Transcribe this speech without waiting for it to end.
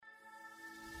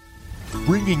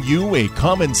bringing you a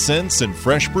common sense and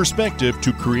fresh perspective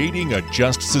to creating a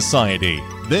just society.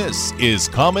 This is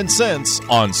Common Sense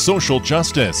on Social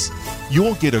Justice.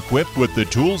 You'll get equipped with the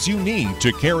tools you need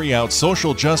to carry out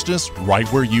social justice right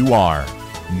where you are.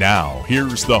 Now,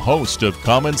 here's the host of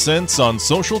Common Sense on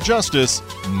Social Justice,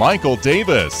 Michael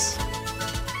Davis.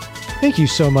 Thank you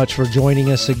so much for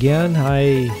joining us again.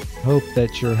 I hope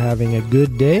that you're having a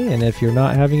good day, and if you're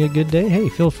not having a good day, hey,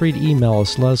 feel free to email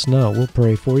us. Let us know. We'll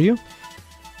pray for you.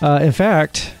 In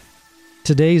fact,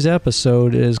 today's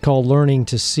episode is called Learning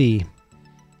to See,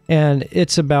 and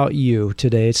it's about you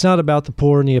today. It's not about the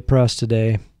poor and the oppressed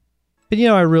today. But,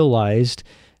 I realized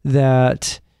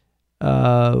that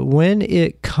when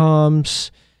it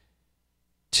comes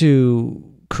to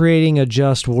creating a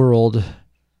just world,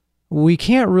 we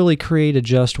can't really create a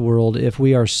just world if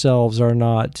we ourselves are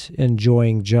not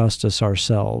enjoying justice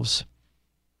ourselves.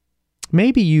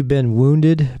 Maybe you've been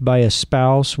wounded by a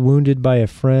spouse, wounded by a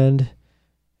friend,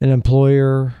 an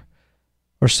employer,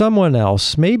 or someone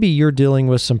else. Maybe you're dealing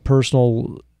with some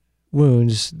personal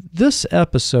wounds. This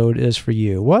episode is for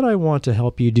you. What I want to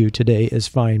help you do today is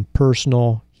find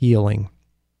personal healing.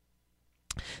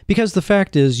 Because the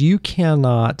fact is, you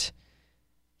cannot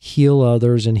heal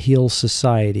others and heal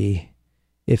society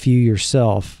if you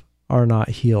yourself are not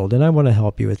healed. And I want to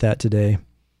help you with that today.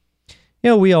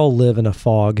 We all live in a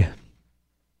fog.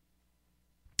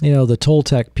 The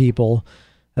Toltec people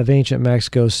of ancient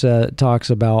Mexico talks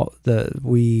about that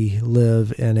we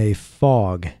live in a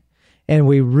fog, and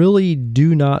we really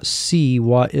do not see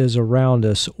what is around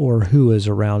us or who is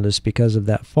around us because of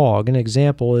that fog. An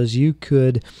example is you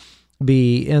could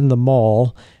be in the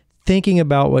mall thinking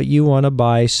about what you want to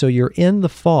buy, so you're in the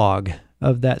fog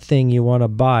of that thing you want to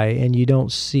buy, and you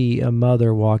don't see a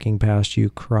mother walking past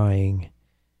you crying.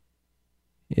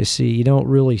 You see, you don't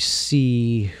really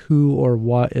see who or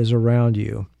what is around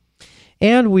you.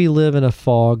 And we live in a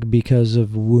fog because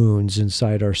of wounds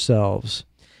inside ourselves.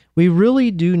 We really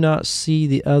do not see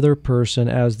the other person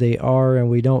as they are, and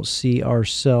we don't see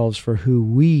ourselves for who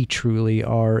we truly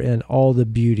are and all the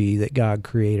beauty that God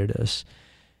created us.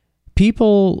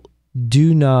 People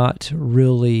do not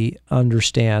really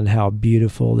understand how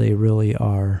beautiful they really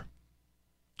are.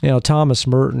 Thomas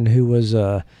Merton, who was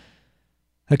a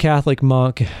Catholic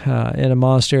monk in a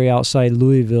monastery outside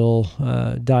Louisville,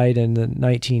 died in the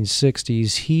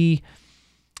 1960s. He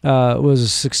was a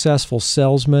successful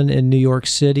salesman in New York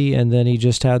City, and then he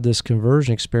just had this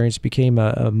conversion experience, became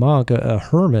a monk, a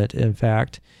hermit, in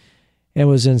fact, and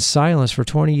was in silence for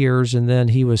 20 years, and then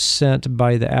he was sent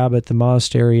by the abbot, the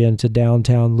monastery, into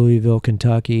downtown Louisville,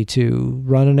 Kentucky to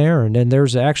run an errand. And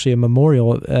there's actually a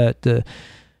memorial at the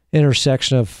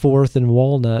intersection of 4th and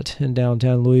Walnut in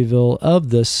downtown Louisville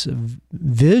of this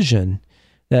vision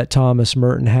that Thomas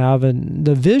Merton had. And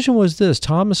the vision was this: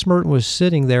 Thomas Merton was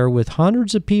sitting there with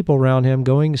hundreds of people around him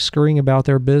scurrying about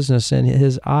their business, and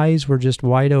his eyes were just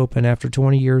wide open after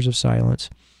 20 years of silence.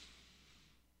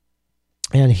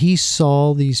 And he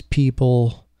saw these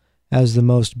people as the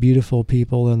most beautiful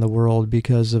people in the world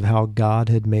because of how God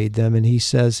had made them. And he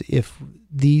says, if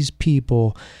these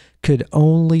people could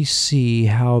only see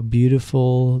how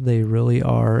beautiful they really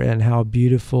are and how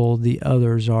beautiful the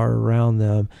others are around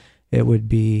them, it would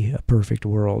be a perfect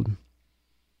world.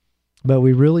 But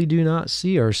we really do not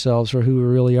see ourselves for who we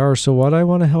really are. So what I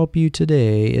want to help you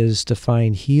today is to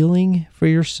find healing for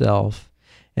yourself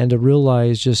and to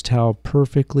realize just how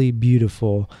perfectly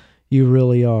beautiful you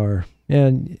really are.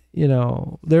 And,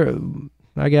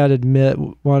 I got to admit,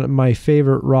 one of my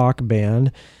favorite rock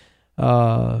band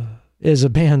is a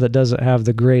band that doesn't have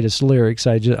the greatest lyrics.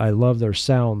 I love their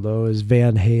sound, though, is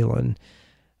Van Halen.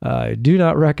 I do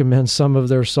not recommend some of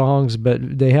their songs,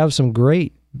 but they have some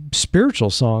great spiritual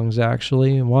songs,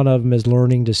 actually. One of them is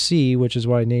Learning to See, which is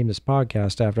why I named this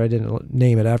podcast after. I didn't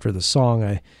name it after the song.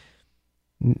 I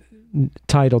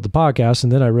titled the podcast,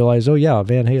 and then I realized, oh yeah,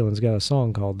 Van Halen's got a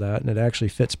song called that, and it actually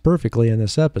fits perfectly in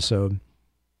this episode.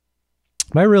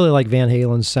 I really like Van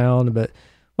Halen's sound, but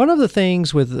one of the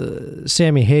things with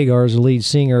Sammy Hagar as the lead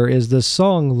singer is the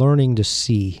song Learning to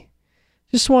See.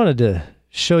 Just wanted to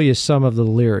show you some of the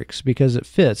lyrics because it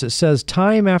fits. It says,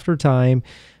 time after time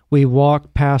we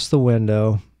walk past the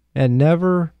window and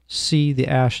never see the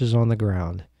ashes on the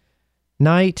ground.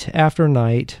 Night after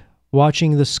night,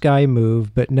 watching the sky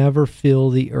move, but never feel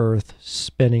the earth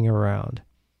spinning around.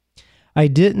 I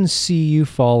didn't see you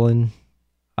fallen.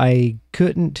 I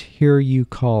couldn't hear you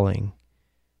calling.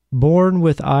 Born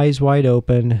with eyes wide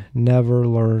open, never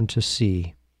learned to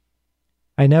see.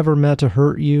 I never meant to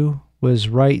hurt you, was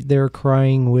right there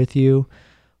crying with you.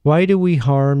 Why do we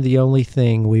harm the only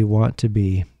thing we want to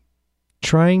be?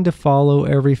 trying to follow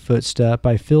every footstep.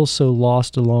 I feel so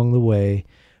lost along the way,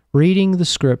 reading the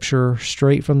scripture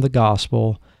straight from the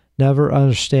gospel, never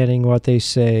understanding what they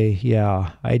say.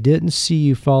 Yeah, I didn't see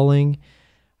you falling.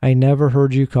 I never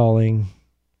heard you calling.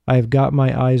 I've got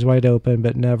my eyes wide open,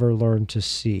 but never learned to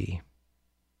see.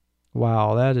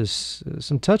 Wow, that is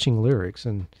some touching lyrics.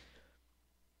 And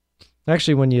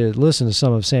actually, when you listen to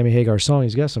some of Sammy Hagar's songs,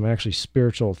 he's got some actually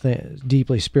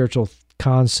deeply spiritual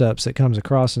concepts that comes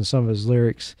across in some of his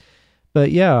lyrics.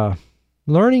 But yeah,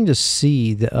 learning to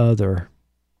see the other.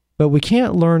 But we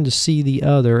can't learn to see the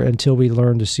other until we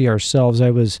learn to see ourselves.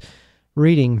 I was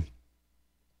reading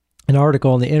an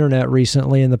article on the internet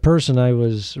recently, and the person I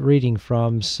was reading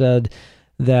from said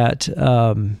that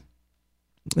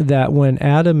that when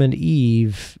Adam and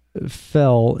Eve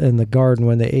fell in the garden,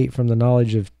 when they ate from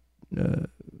the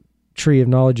tree of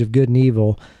knowledge of good and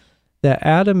evil, that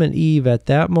Adam and Eve at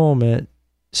that moment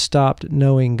stopped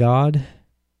knowing God,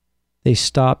 they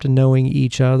stopped knowing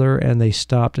each other, and they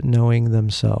stopped knowing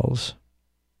themselves.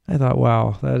 I thought,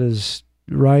 wow, that is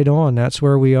right on. That's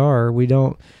where we are. We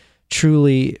don't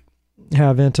truly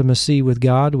have intimacy with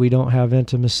God. We don't have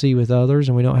intimacy with others,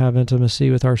 and we don't have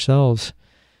intimacy with ourselves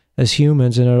as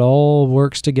humans, and it all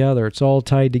works together. It's all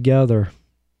tied together.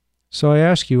 So I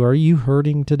ask you, are you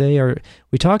hurting today?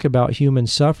 We talk about human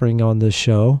suffering on this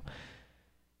show.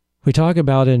 We talk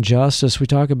about injustice. We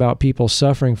talk about people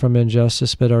suffering from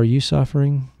injustice, but are you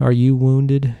suffering? Are you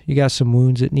wounded? You got some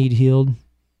wounds that need healed?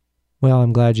 Well,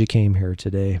 I'm glad you came here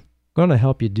today. I'm going to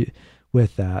help you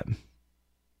with that.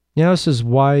 You know, this is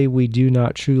why we do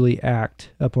not truly act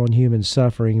upon human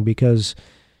suffering, because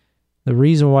the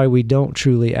reason why we don't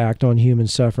truly act on human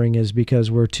suffering is because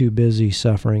we're too busy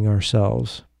suffering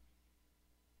ourselves.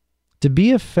 To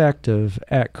be effective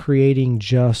at creating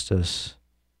justice,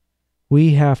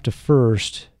 we have to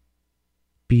first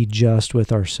be just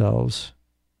with ourselves.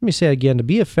 Let me say it again. To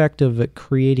be effective at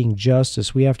creating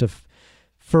justice, we have to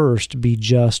first be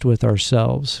just with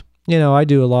ourselves. You know, I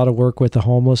do a lot of work with the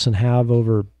homeless and have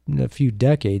over a few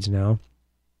decades now.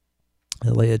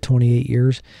 28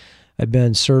 years. I've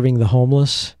been serving the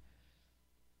homeless.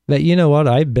 But you know what?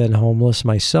 I've been homeless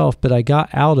myself, but I got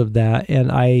out of that,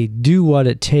 and I do what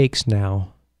it takes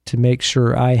now to make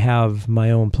sure I have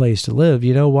my own place to live.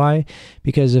 You know why?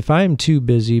 Because if I'm too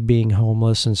busy being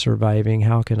homeless and surviving,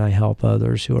 how can I help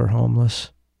others who are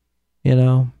homeless? You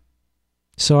know?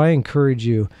 So I encourage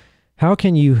you, how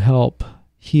can you help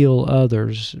heal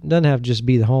others? It doesn't have to just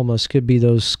be the homeless. It could be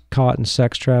those caught in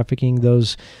sex trafficking,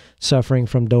 those suffering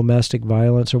from domestic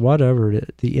violence, or whatever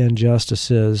the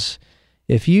injustice is.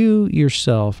 If you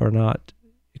yourself are not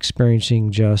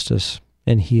experiencing justice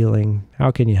and healing,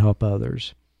 how can you help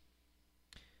others?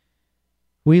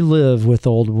 We live with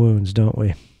old wounds, don't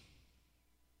we?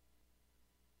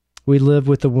 We live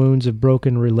with the wounds of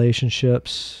broken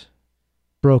relationships,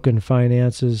 broken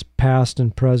finances, past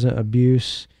and present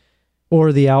abuse,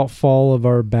 or the outfall of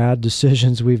our bad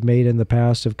decisions we've made in the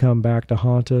past have come back to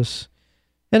haunt us,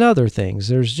 and other things.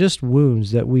 There's just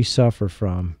wounds that we suffer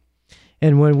from.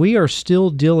 And when we are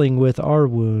still dealing with our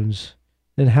wounds,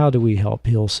 then how do we help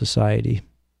heal society?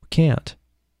 We can't.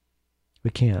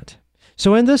 We can't.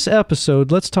 So in this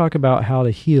episode, let's talk about how to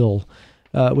heal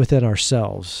within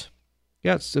ourselves.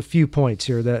 Got a few points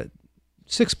here,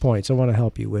 6 points I want to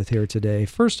help you with here today.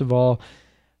 First of all,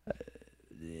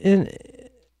 in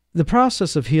the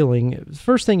process of healing, the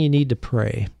first thing you need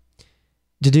to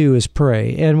do is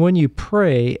pray. And when you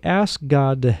pray, ask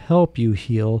God to help you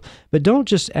heal, but don't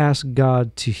just ask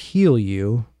God to heal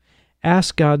you.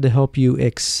 Ask God to help you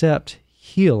accept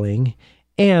healing,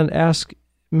 and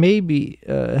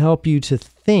help you to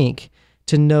think,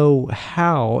 to know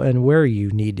how and where you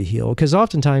need to heal. Because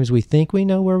oftentimes we think we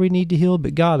know where we need to heal,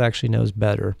 but God actually knows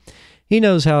better. He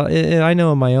knows how, and I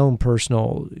know in my own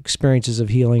personal experiences of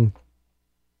healing,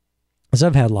 as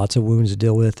I've had lots of wounds to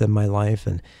deal with in my life,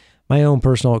 and my own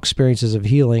personal experiences of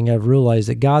healing, I've realized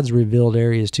that God's revealed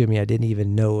areas to me I didn't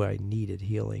even know I needed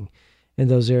healing in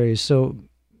those areas. So,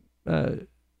 I've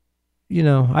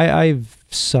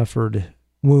suffered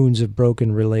wounds of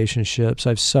broken relationships.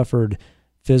 I've suffered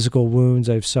physical wounds.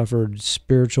 I've suffered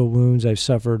spiritual wounds. I've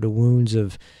suffered wounds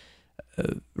of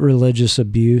religious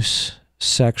abuse,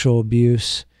 sexual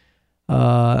abuse,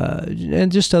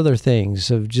 and just other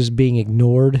things of just being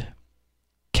ignored,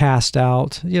 cast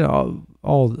out,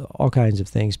 all kinds of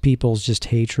things. People's just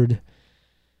hatred,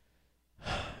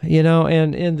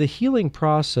 and in the healing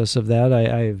process of that,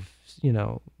 I've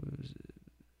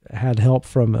had help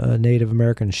from a Native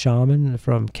American shaman,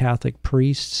 from Catholic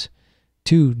priests,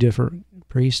 2 different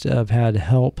priests. I've had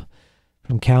help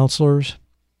from counselors,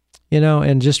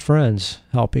 and just friends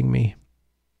helping me.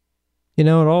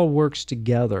 It all works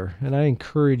together. And I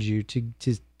encourage you to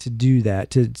do that,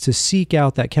 to seek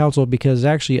out that counsel, because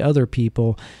actually other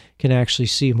people can actually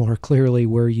see more clearly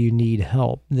where you need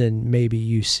help than maybe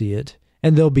you see it.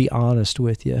 And they'll be honest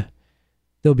with you.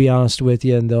 They'll be honest with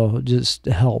you, and they'll just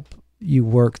help you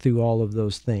work through all of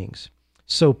those things.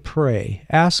 So pray.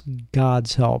 Ask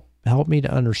God's help. Help me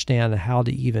to understand how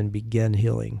to even begin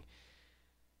healing.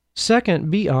 Second,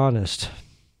 be honest.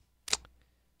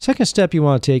 Second step you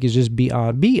want to take is just be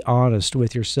honest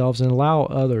with yourselves and allow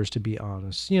others to be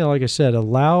honest. Like I said,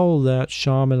 allow that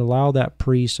shaman, allow that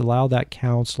priest, allow that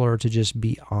counselor to just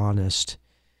be honest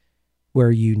where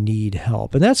you need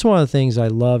help. And that's one of the things I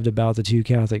loved about the two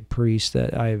Catholic priests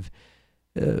that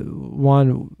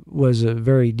one was a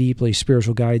very deeply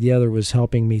spiritual guide. The other was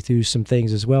helping me through some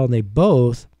things as well. And they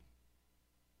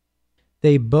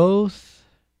both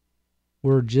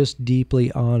were just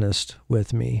deeply honest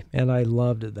with me. And I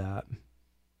loved that.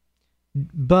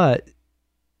 But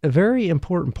a very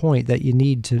important point that you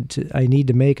need I need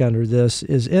to make under this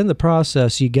is, in the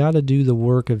process, you got to do the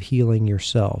work of healing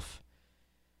yourself.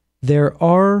 There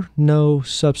are no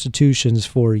substitutions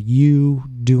for you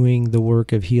doing the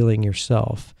work of healing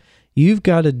yourself. You've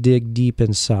got to dig deep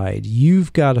inside.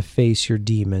 You've got to face your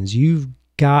demons. You've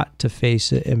got to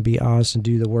face it and be honest and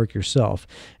do the work yourself.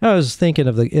 I was thinking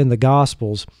in the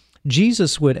Gospels,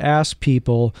 Jesus would ask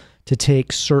people to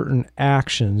take certain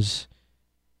actions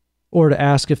or to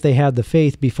ask if they had the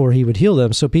faith before he would heal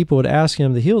them. So people would ask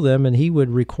him to heal them, and he would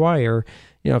require,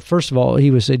 first of all,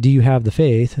 he would say, do you have the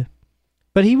faith?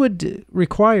 But he would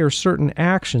require certain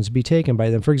actions be taken by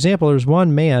them. For example, there's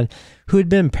one man who had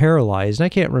been paralyzed, and I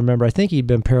can't remember. I think he'd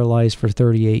been paralyzed for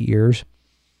 38 years.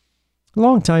 A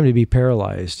long time to be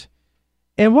paralyzed.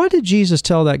 And what did Jesus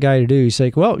tell that guy to do? He's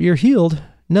like, well, you're healed.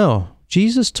 No,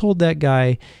 Jesus told that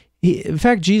guy, in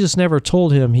fact, Jesus never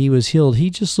told him he was healed. He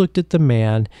just looked at the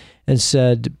man and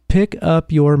said, pick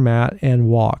up your mat and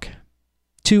walk.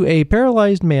 To a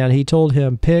paralyzed man, he told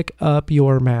him, pick up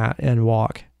your mat and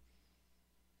walk.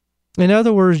 In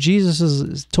other words, Jesus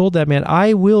has told that man,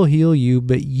 I will heal you,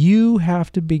 but you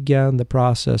have to begin the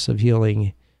process of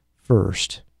healing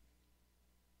first.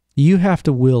 You have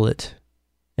to will it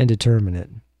and determine it.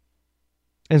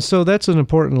 And so that's an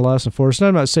important lesson for us. And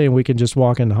I'm not saying we can just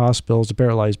walk into hospitals to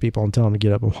paralyze people and tell them to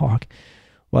get up and walk,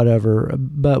 whatever.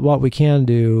 But what we can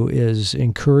do is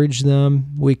encourage them.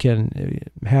 We can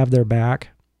have their back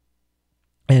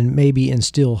and maybe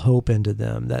instill hope into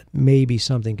them that maybe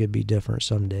something could be different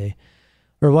someday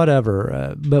or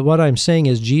whatever. But what I'm saying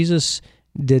is Jesus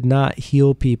did not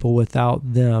heal people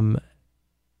without them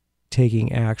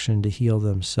taking action to heal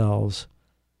themselves.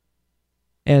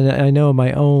 And I know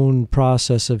my own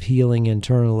process of healing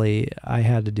internally, I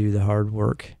had to do the hard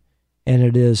work. And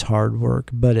it is hard work,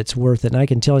 but it's worth it. And I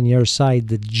can tell on the other side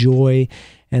the joy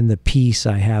and the peace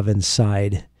I have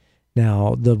inside.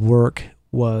 Now, the work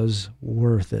was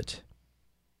worth it.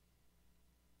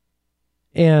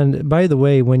 And by the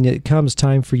way, when it comes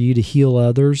time for you to heal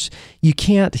others, you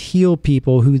can't heal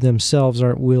people who themselves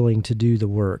aren't willing to do the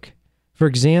work. For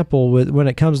example, when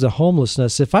it comes to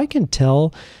homelessness, if I can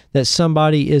tell that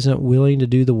somebody isn't willing to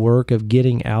do the work of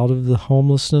getting out of the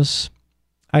homelessness,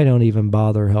 I don't even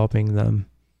bother helping them.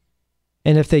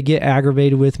 And if they get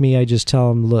aggravated with me, I just tell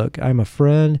them, look, I'm a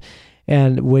friend,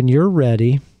 and when you're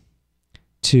ready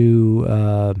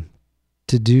to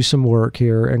do some work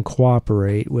here and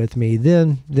cooperate with me,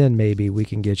 then maybe we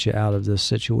can get you out of this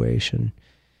situation.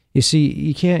 You see,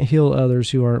 you can't heal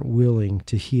others who aren't willing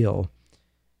to heal.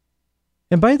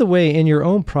 And by the way, in your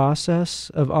own process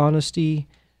of honesty,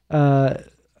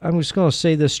 I'm just going to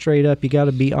say this straight up. You got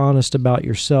to be honest about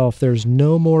yourself. There's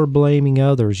no more blaming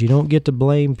others. You don't get to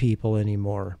blame people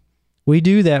anymore. We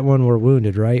do that when we're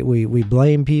wounded, right? We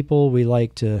blame people. We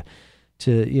like to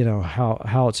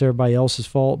how it's everybody else's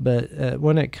fault. But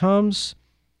when it comes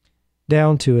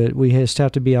down to it, we just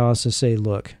have to be honest and say,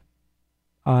 look,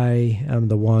 I am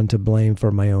the one to blame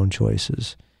for my own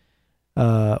choices.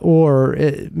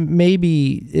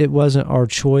 Maybe it wasn't our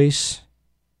choice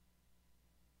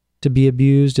to be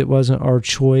abused. It wasn't our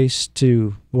choice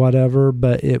to whatever,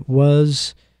 but it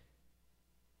was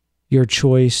your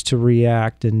choice to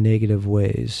react in negative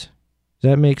ways.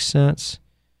 Does that make sense?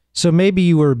 So maybe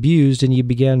you were abused and you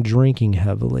began drinking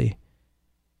heavily.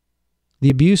 The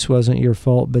abuse wasn't your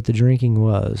fault, but the drinking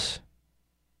was.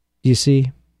 You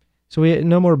see? So we had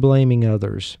no more blaming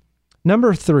others.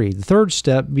 Number 3, the third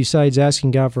step, besides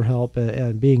asking God for help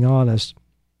and being honest,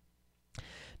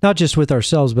 not just with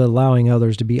ourselves, but allowing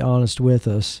others to be honest with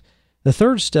us. The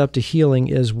third step to healing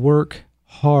is work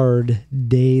hard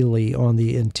daily on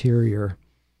the interior.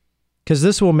 because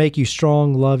this will make you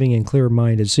strong, loving, and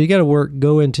clear-minded. So you got to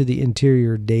go into the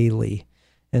interior daily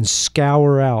and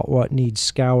scour out what needs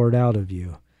scoured out of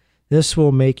you. This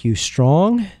will make you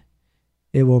strong,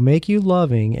 it will make you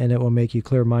loving, and it will make you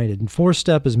clear-minded. And fourth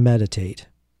step is meditate.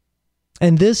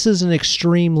 And this is an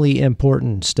extremely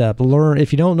important step. Learn.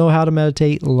 If you don't know how to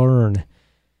meditate, learn.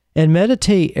 And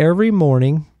meditate every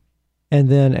morning and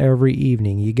then every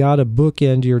evening. You got to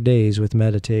bookend your days with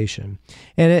meditation.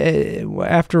 And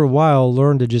after a while,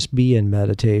 learn to just be in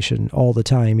meditation all the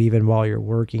time, even while you're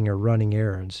working or running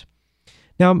errands.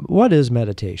 Now, what is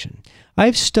meditation?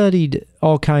 I've studied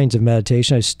all kinds of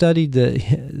meditation. I've studied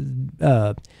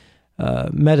the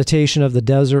meditation of the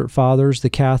Desert Fathers, the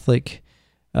Catholic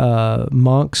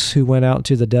monks who went out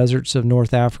to the deserts of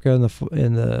North Africa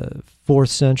in the 4th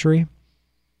century,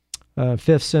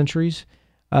 5th centuries.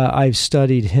 I've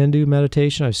studied Hindu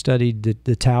meditation. I've studied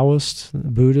the Taoist,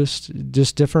 Buddhist,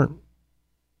 just different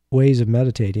ways of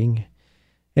meditating,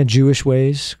 and Jewish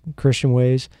ways, Christian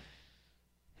ways.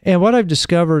 And what I've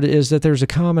discovered is that there's a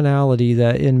commonality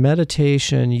that in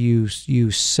meditation, you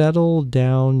settle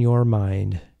down your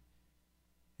mind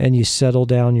and you settle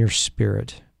down your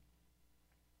spirit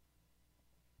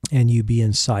and you be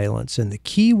in silence. And the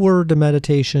key word to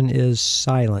meditation is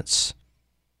silence.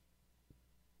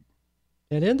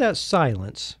 And in that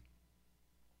silence,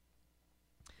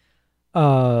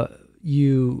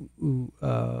 you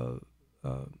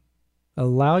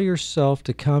allow yourself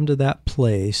to come to that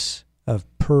place of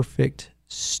perfect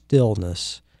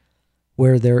stillness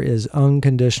where there is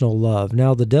unconditional love.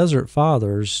 Now, the Desert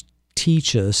Fathers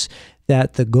teach us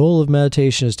that the goal of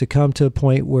meditation is to come to a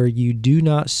point where you do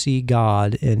not see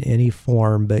God in any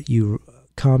form, but you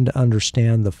come to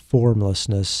understand the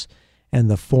formlessness and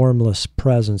the formless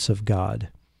presence of God.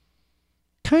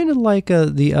 Kind of like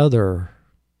the other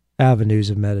avenues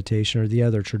of meditation or the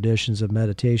other traditions of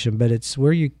meditation, but it's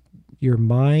where your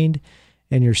mind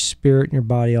and your spirit and your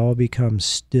body all become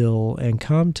still and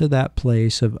come to that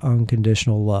place of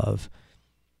unconditional love.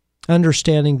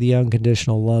 Understanding the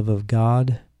unconditional love of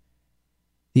God,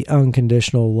 the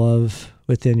unconditional love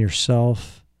within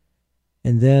yourself.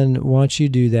 And then once you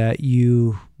do that,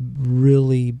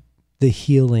 the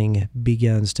healing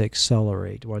begins to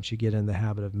accelerate once you get in the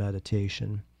habit of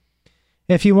meditation.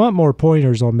 If you want more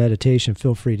pointers on meditation,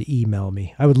 feel free to email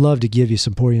me. I would love to give you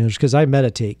some pointers because I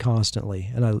meditate constantly,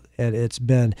 and it's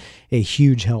been a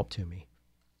huge help to me.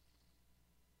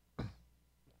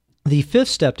 The fifth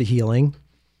step to healing,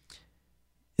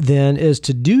 then, is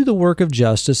to do the work of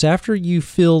justice after you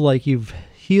feel like you've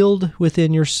healed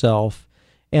within yourself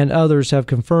and others have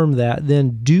confirmed that.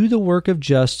 Then do the work of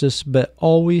justice, but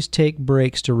always take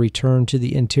breaks to return to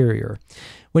the interior.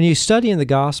 When you study in the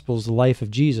Gospels the life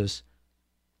of Jesus,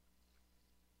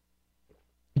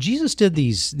 Jesus did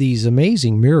these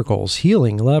amazing miracles,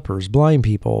 healing lepers, blind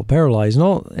people, paralyzed,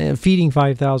 and feeding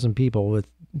 5,000 people with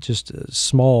just a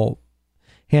small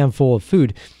handful of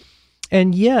food.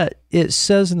 And yet, it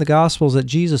says in the Gospels that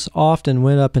Jesus often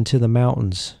went up into the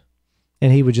mountains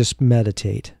and he would just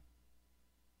meditate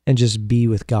and just be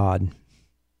with God,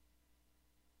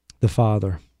 the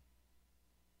Father.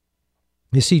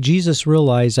 You see, Jesus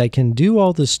realized I can do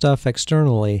all this stuff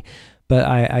externally, but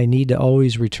I need to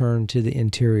always return to the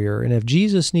interior. And if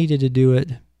Jesus needed to do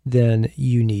it, then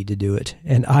you need to do it,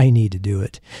 and I need to do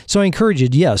it. So I encourage you,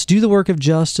 yes, do the work of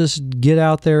justice, get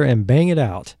out there and bang it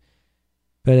out.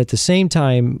 But at the same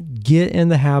time, get in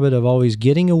the habit of always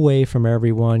getting away from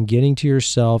everyone, getting to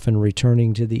yourself, and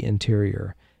returning to the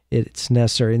interior. It's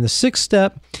necessary. And the sixth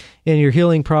step in your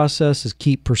healing process is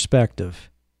keep perspective.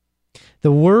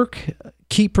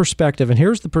 Keep perspective. And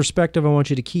here's the perspective I want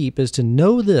you to keep, is to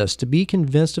know this, to be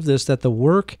convinced of this, that the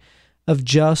work of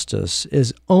justice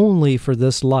is only for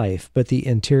this life, but the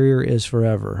interior is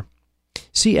forever.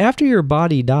 See, after your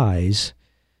body dies,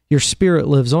 your spirit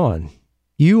lives on.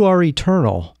 You are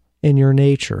eternal in your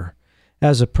nature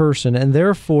as a person, and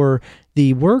therefore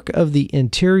the work of the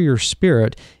interior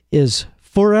spirit is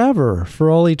forever, for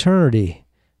all eternity.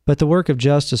 But the work of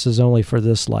justice is only for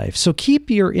this life. So keep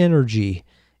your energy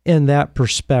in that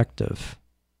perspective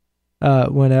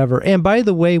whenever. And by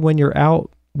the way, when you're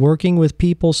out working with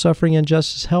people suffering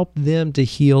injustice, help them to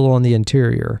heal on the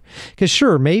interior. Because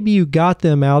sure, maybe you got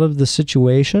them out of the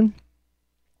situation,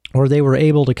 or they were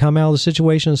able to come out of the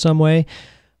situation in some way,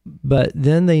 but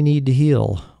then they need to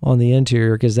heal on the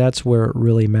interior, because that's where it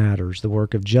really matters. The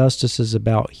work of justice is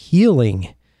about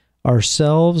healing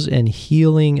ourselves and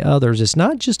healing others. It's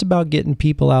not just about getting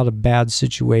people out of bad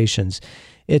situations.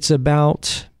 It's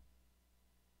about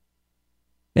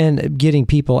getting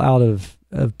people out of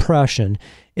oppression.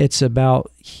 It's about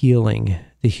healing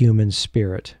the human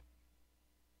spirit.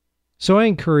 So I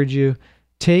encourage you,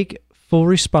 take full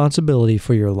responsibility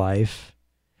for your life.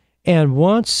 And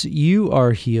once you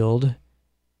are healed,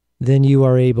 then you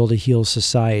are able to heal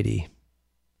society.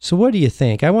 So what do you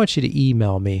think? I want you to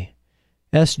email me,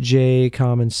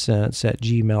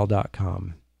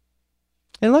 sjcommonsense@gmail.com.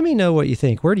 And let me know what you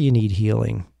think. Where do you need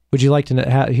healing? Would you like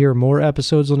to hear more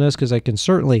episodes on this? Because I can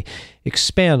certainly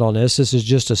expand on this. This is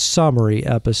just a summary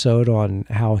episode on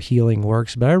how healing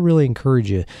works. But I really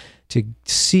encourage you to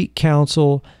seek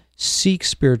counsel, seek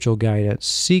spiritual guidance,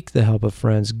 seek the help of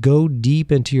friends, go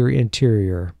deep into your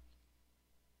interior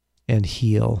and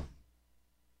heal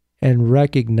and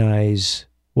recognize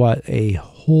what a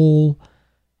whole,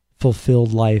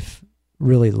 fulfilled life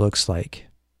really looks like.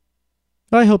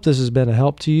 I hope this has been a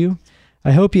help to you.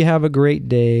 I hope you have a great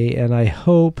day, and I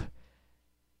hope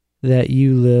that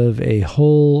you live a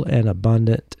whole and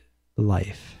abundant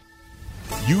life.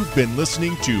 You've been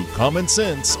listening to Common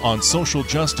Sense on Social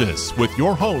Justice with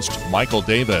your host, Michael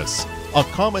Davis. A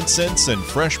common sense and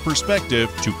fresh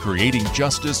perspective to creating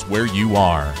justice where you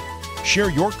are.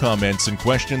 Share your comments and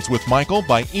questions with Michael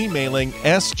by emailing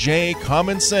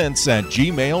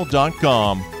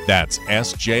sjcommonsense@gmail.com. That's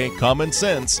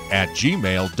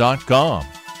sjcommonsense@gmail.com.